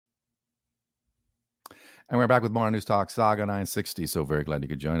And we're back with more News Talk Saga 960. So very glad you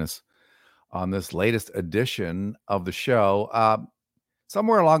could join us on this latest edition of the show.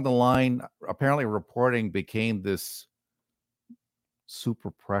 Somewhere along the line, apparently reporting became this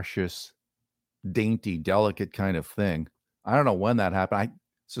super precious, dainty, delicate kind of thing. I don't know when that happened. I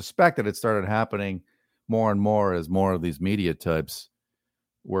suspect that it started happening more and more as more of these media types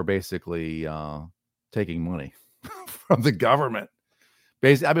were basically taking money from the government.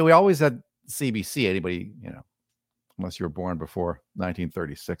 Basically, I mean, we always had CBC. Anybody, unless you were born before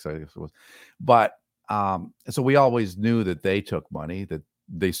 1936, I guess it was. But so we always knew that they took money, that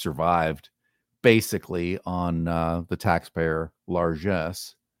they survived basically on the taxpayer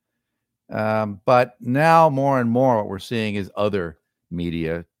largesse. But now more and more what we're seeing is other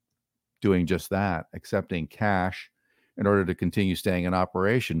media doing just that, accepting cash in order to continue staying in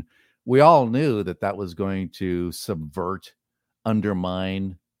operation. We all knew that that was going to subvert,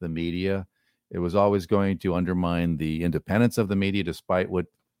 undermine the media. It was always going to undermine the independence of the media, despite what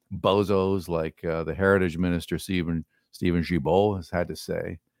bozos like the Heritage Minister, Stephen Gibault, has had to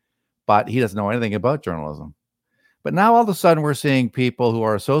say. But he doesn't know anything about journalism. But now all of a sudden we're seeing people who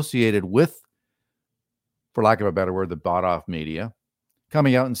are associated with, for lack of a better word, the bought off media,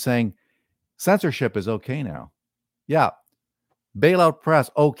 coming out and saying censorship is okay now. Yeah. Bailout Press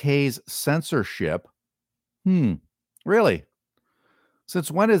okays censorship. Really?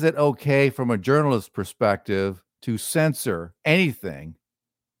 Since when is it okay from a journalist perspective to censor anything,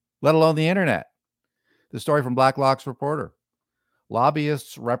 let alone the internet? The story from Blacklock's reporter.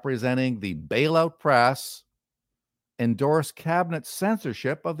 Lobbyists representing the Bailout Press endorse cabinet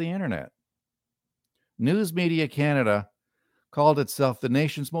censorship of the internet. News Media Canada called itself the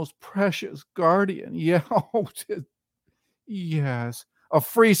nation's most precious guardian. Yeah, yes, of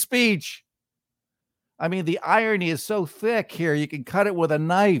free speech. I mean, the irony is so thick here, you can cut it with a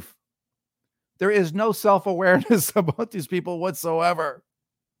knife. There is no self-awareness about these people whatsoever.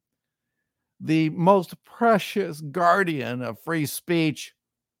 The most precious guardian of free speech,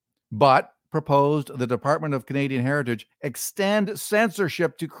 but proposed the Department of Canadian Heritage extend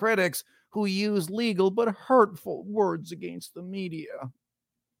censorship to critics who use legal but hurtful words against the media.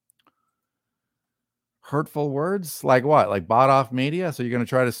 Hurtful words? Like what? Like bought off media? So you're going to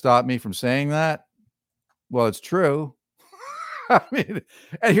try to stop me from saying that? Well, it's true. I mean,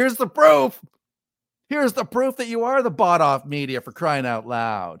 and here's the proof. Here's the proof that you are the bought off media, for crying out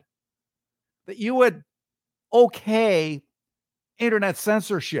loud. That you would okay internet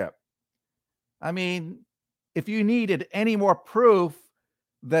censorship. I mean, if you needed any more proof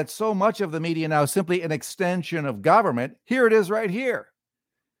that so much of the media now is simply an extension of government, here it is right here.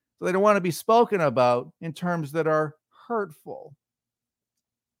 So they don't want to be spoken about in terms that are hurtful.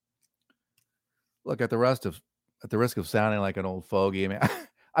 Look, at the risk of sounding like an old fogey, I mean,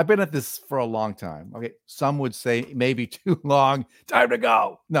 I've been at this for a long time. Okay, some would say maybe too long. Time to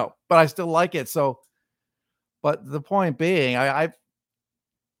go. No, but I still like it. So, but the point being, I've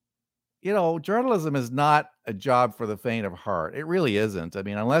journalism is not a job for the faint of heart. It really isn't. I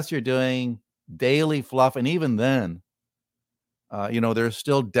mean, unless you're doing daily fluff, and even then, there's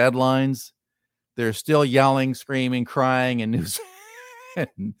still deadlines. There's still yelling, screaming, crying in news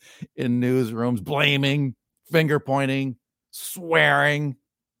in newsrooms, blaming, finger pointing, swearing.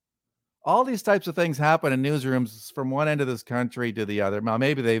 All these types of things happen in newsrooms from one end of this country to the other. Now,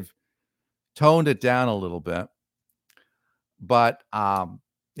 maybe they've toned it down a little bit, but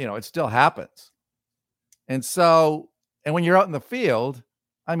it still happens. And so, and when you're out in the field,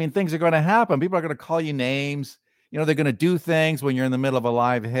 I mean, things are going to happen. People are going to call you names. They're going to do things when you're in the middle of a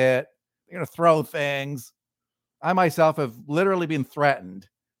live hit. They're going to throw things. I myself have literally been threatened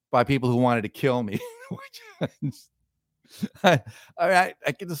by people who wanted to kill me. I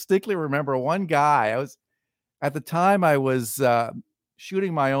can distinctly remember one guy. At the time I was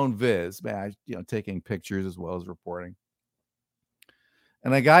shooting my own viz, taking pictures as well as reporting.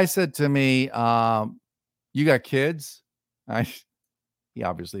 And a guy said to me, "You got kids?" He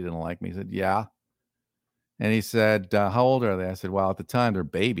obviously didn't like me. He said, "Yeah." And he said, "How old are they?" I said, "Well, at the time they're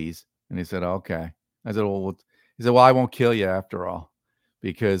babies." And he said, "Okay." I said, "Well," he said, "Well, I won't kill you after all,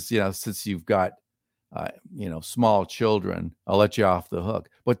 because since you've got small children, I'll let you off the hook."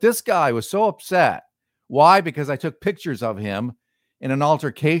 But this guy was so upset. Why? Because I took pictures of him in an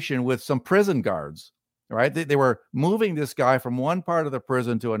altercation with some prison guards. Right? They were moving this guy from one part of the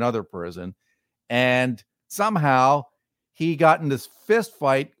prison to another prison, and somehow he got in this fist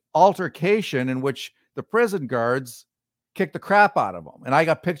fight altercation in which the prison guards kicked the crap out of him. And I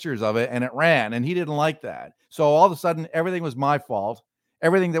got pictures of it, and it ran, and he didn't like that. So all of a sudden, everything was my fault.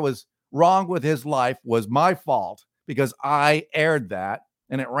 Everything that was wrong with his life was my fault because I aired that,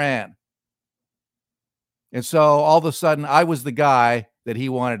 and it ran. And so all of a sudden, I was the guy that he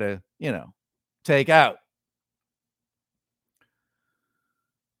wanted to, take out.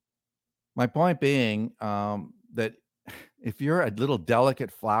 My point being that if you're a little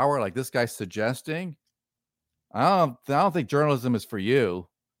delicate flower like this guy's suggesting, I don't think journalism is for you.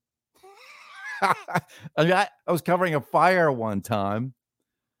 I was covering a fire one time,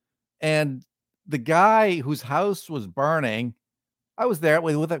 and the guy whose house was burning, I was there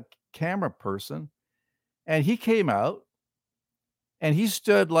with a camera person, and he came out and he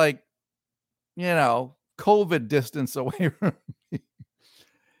stood like, COVID distance away from me.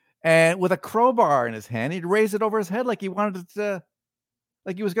 And with a crowbar in his hand, he'd raise it over his head like he wanted to,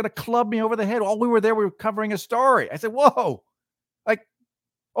 like he was going to club me over the head. While we were there, we were covering a story. I said, whoa, like,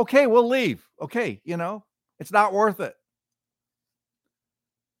 okay, we'll leave. Okay, it's not worth it.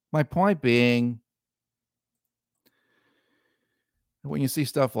 My point being, when you see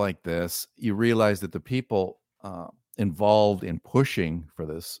stuff like this, you realize that the people involved in pushing for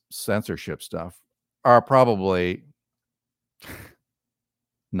this censorship stuff are probably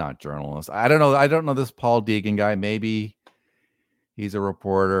not journalists. I don't know. I don't know this Paul Deegan guy. Maybe he's a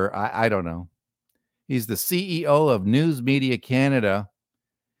reporter. I don't know. He's the CEO of News Media Canada.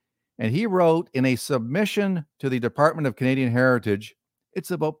 And he wrote in a submission to the Department of Canadian Heritage,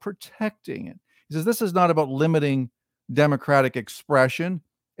 it's about protecting it. He says, this is not about limiting democratic expression.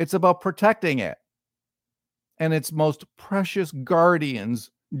 It's about protecting it. And its most precious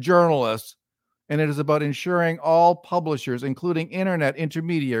guardians, journalists, and it is about ensuring all publishers, including internet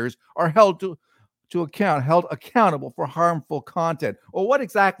intermediaries, are held accountable for harmful content. Well, what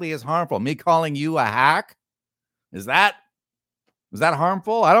exactly is harmful? Me calling you a hack? Is that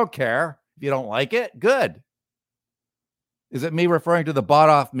harmful? I don't care. If you don't like it, good. Is it me referring to the bought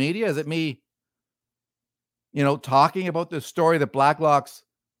off media? Is it me, talking about this story that Blacklock's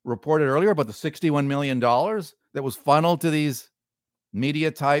reported earlier about the $61 million that was funneled to these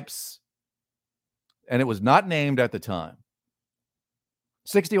media types? And it was not named at the time.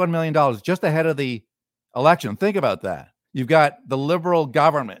 $61 million just ahead of the election. Think about that. You've got the Liberal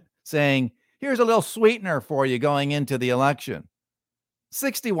government saying, here's a little sweetener for you going into the election.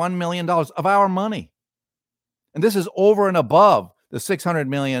 $61 million of our money. And this is over and above the $600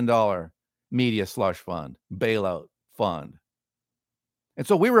 million media slush fund, bailout fund. And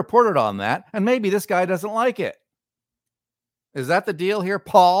so we reported on that, and maybe this guy doesn't like it. Is that the deal here,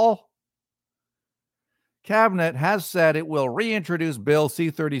 Paul? Cabinet has said it will reintroduce Bill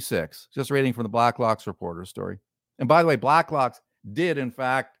C-36. Just reading from the Blacklock's reporter story. And by the way, Blacklock's did, in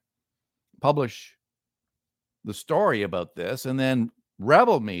fact, publish the story about this, and then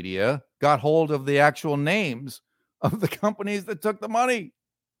Rebel Media got hold of the actual names of the companies that took the money.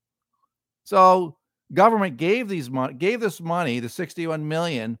 So government gave this money, the $61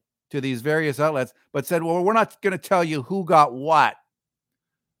 million, to these various outlets, but said, well, we're not going to tell you who got what.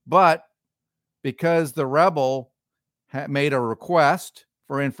 But because the Rebel made a request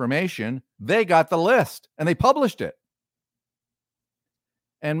for information, they got the list and they published it.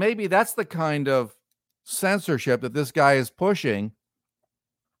 And maybe that's the kind of censorship that this guy is pushing.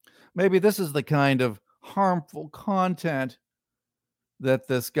 Maybe this is the kind of harmful content that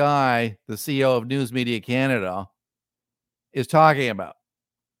this guy, the CEO of News Media Canada, is talking about.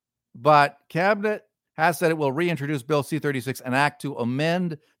 But Cabinet has said it will reintroduce Bill C-36, an act to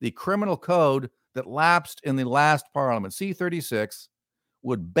amend the criminal code that lapsed in the last parliament. C-36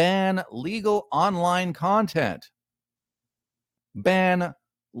 would ban legal online content. Ban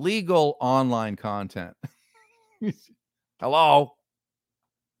legal online content. Hello?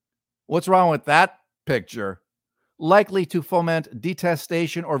 What's wrong with that picture? Likely to foment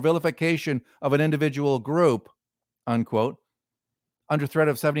detestation or vilification of an individual group, unquote, under threat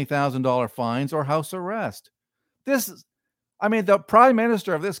of $70,000 fines or house arrest. The prime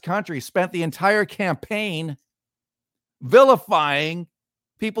minister of this country spent the entire campaign vilifying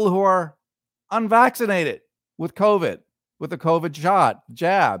people who are unvaccinated with COVID, with the COVID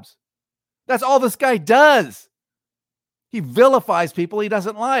jabs. That's all this guy does. He vilifies people he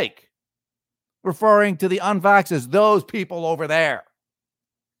doesn't like, referring to the unvaxxed as those people over there,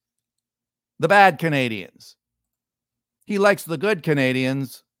 the bad Canadians. He likes the good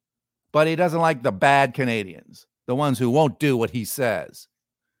Canadians, but he doesn't like the bad Canadians, the ones who won't do what he says.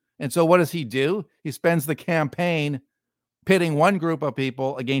 And so what does he do? He spends the campaign pitting one group of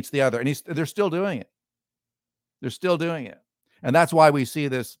people against the other, and they're still doing it. They're still doing it. And that's why we see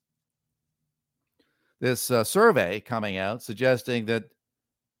this survey coming out suggesting that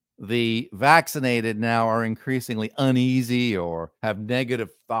the vaccinated now are increasingly uneasy or have negative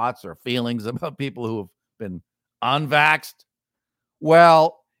thoughts or feelings about people who have been unvaxxed.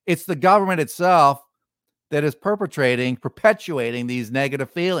 Well, it's the government itself that is perpetuating these negative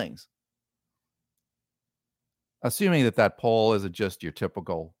feelings. Assuming that poll isn't just your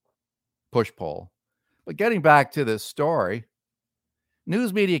typical push poll. But getting back to this story,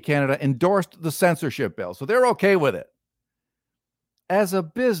 News Media Canada endorsed the censorship bill, so they're okay with it. As a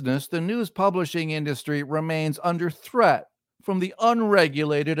business, the news publishing industry remains under threat from the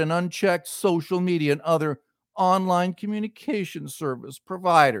unregulated and unchecked social media and other online communication service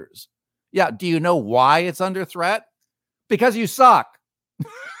providers. Yeah, do you know why it's under threat? Because you suck.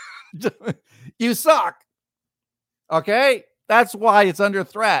 You suck. Okay? That's why it's under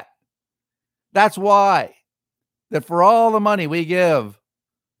threat. That's why. That for all the money we give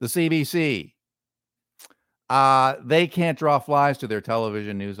the CBC, they can't draw flies to their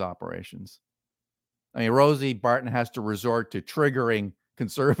television news operations. I mean, Rosie Barton has to resort to triggering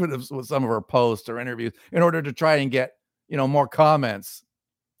conservatives with some of her posts or interviews in order to try and get, more comments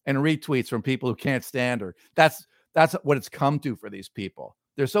and retweets from people who can't stand her. That's what it's come to for these people.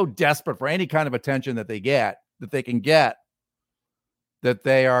 They're so desperate for any kind of attention that they can get, that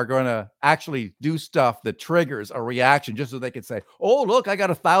they are going to actually do stuff that triggers a reaction just so they can say, oh, look, I got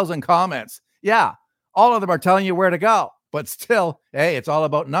 1,000 comments. Yeah, all of them are telling you where to go. But still, hey, it's all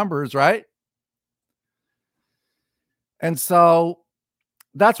about numbers, right? And so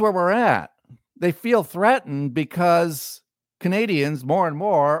that's where we're at. They feel threatened because Canadians more and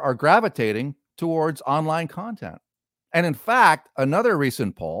more are gravitating towards online content. And in fact, another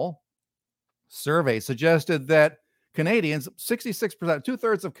recent survey suggested that Canadians, 66%,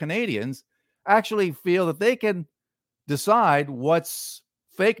 2/3 of Canadians actually feel that they can decide what's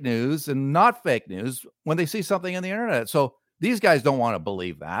fake news and not fake news when they see something on the internet. So these guys don't want to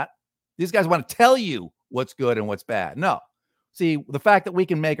believe that. These guys want to tell you what's good and what's bad. No. See, the fact that we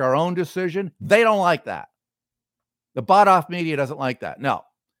can make our own decision, they don't like that. The bought-off media doesn't like that. No.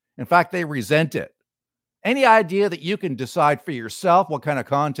 In fact, they resent it. Any idea that you can decide for yourself what kind of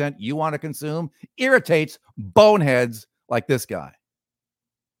content you want to consume irritates boneheads like this guy.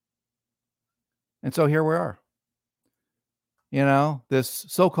 And so here we are. This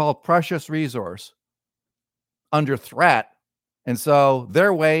so-called precious resource under threat. And so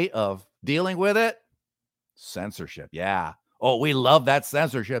their way of dealing with it, censorship. Yeah. Oh, we love that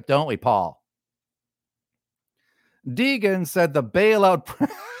censorship, don't we, Paul? Deegan said the bailout.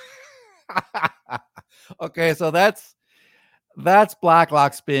 Okay, so that's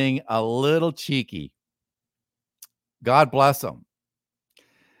Blacklock's being a little cheeky. God bless him.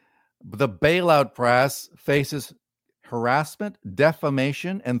 The bailout press faces harassment,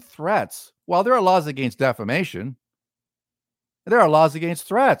 defamation, and threats. While there are laws against defamation, there are laws against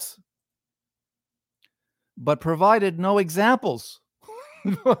threats, but provided no examples.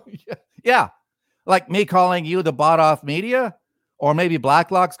 Yeah, like me calling you the bought-off media. Or maybe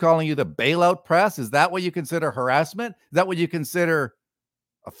Blacklock's calling you the bailout press. Is that what you consider harassment? Is that what you consider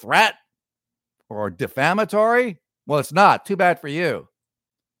a threat or defamatory? Well, it's not. Too bad for you.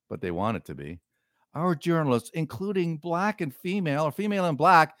 But they want it to be. Our journalists, including Black and female, or female and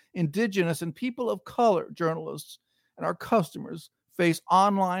Black, Indigenous and people of color journalists, and our customers face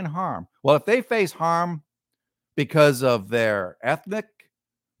online harm. Well, if they face harm because of their ethnic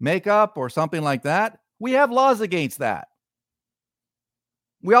makeup or something like that, we have laws against that.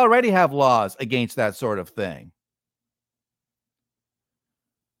 We already have laws against that sort of thing.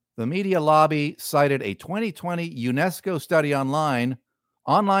 The media lobby cited a 2020 UNESCO study online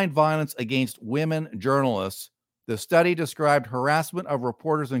violence against women journalists. The study described harassment of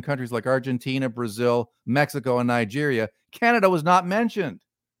reporters in countries like Argentina, Brazil, Mexico, and Nigeria. Canada was not mentioned.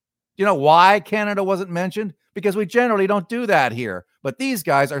 Do you know why Canada wasn't mentioned? Because we generally don't do that here. But these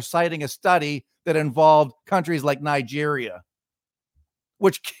guys are citing a study that involved countries like Nigeria,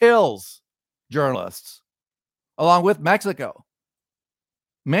 which kills journalists, along with Mexico.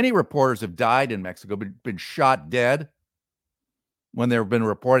 Many reporters have died in Mexico, been shot dead when they've been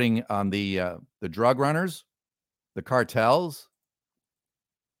reporting on the drug runners, the cartels.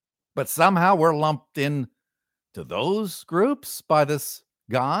 But somehow we're lumped in to those groups by this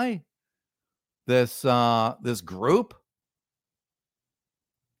guy, this group.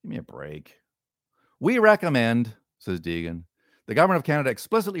 Give me a break. We recommend, says Deegan, the government of Canada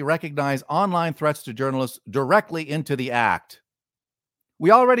explicitly recognize online threats to journalists directly into the act.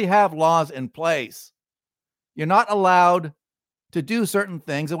 We already have laws in place. You're not allowed to do certain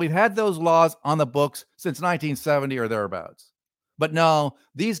things, and we've had those laws on the books since 1970 or thereabouts. But no,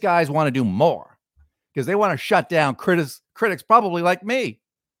 these guys want to do more because they want to shut down critics probably like me,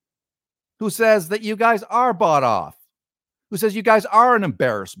 who says that you guys are bought off, who says you guys are an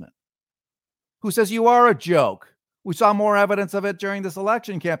embarrassment, who says you are a joke. We saw more evidence of it during this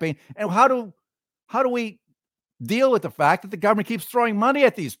election campaign. And how do we deal with the fact that the government keeps throwing money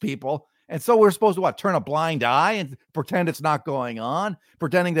at these people. And so we're supposed to what? Turn a blind eye and pretend it's not going on,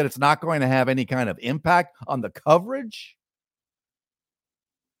 pretending that it's not going to have any kind of impact on the coverage.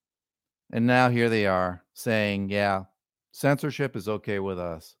 And now here they are saying, yeah, censorship is okay with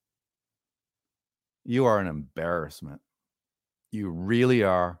us. You are an embarrassment. You really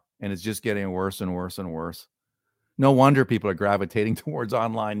are. And it's just getting worse and worse and worse. No wonder people are gravitating towards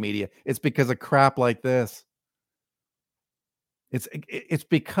online media. It's because of crap like this. It's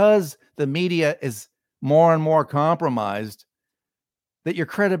because the media is more and more compromised that your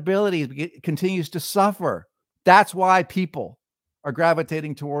credibility continues to suffer. That's why people are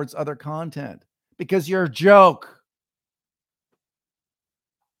gravitating towards other content, because you're a joke.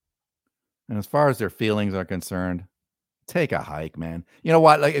 And as far as their feelings are concerned, take a hike, man. You know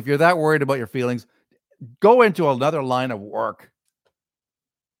what? Like, if you're that worried about your feelings, go into another line of work,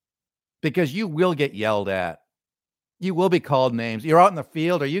 because you will get yelled at. You will be called names. You're out in the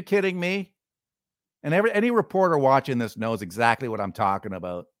field. Are you kidding me? And any reporter watching this knows exactly what I'm talking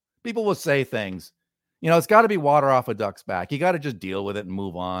about. People will say things. It's got to be water off a duck's back. You got to just deal with it and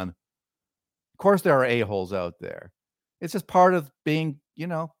move on. Of course, there are a-holes out there. It's just part of being,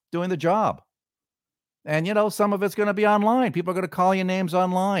 doing the job. And, some of it's going to be online. People are going to call you names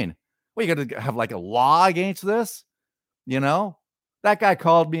online. Well, you got to have like a law against this? That guy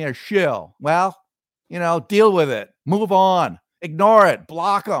called me a shill. Well, deal with it. Move on. Ignore it.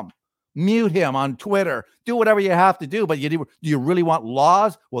 Block him. Mute him on Twitter. Do whatever you have to do. But do you really want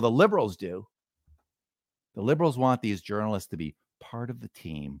laws? Well, the liberals do. The liberals want these journalists to be part of the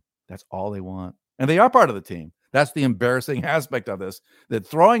team. That's all they want. And they are part of the team. That's the embarrassing aspect of this, that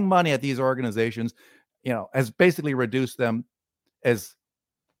throwing money at these organizations, has basically reduced them as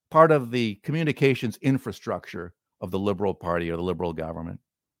part of the communications infrastructure of the Liberal Party or the Liberal government.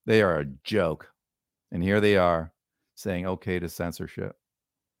 They are a joke. And here they are saying okay to censorship.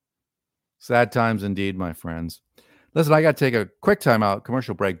 Sad times indeed, my friends. Listen, I got to take a quick time out,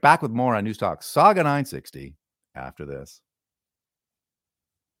 commercial break. Back with more on News Talk Saga 960 after this.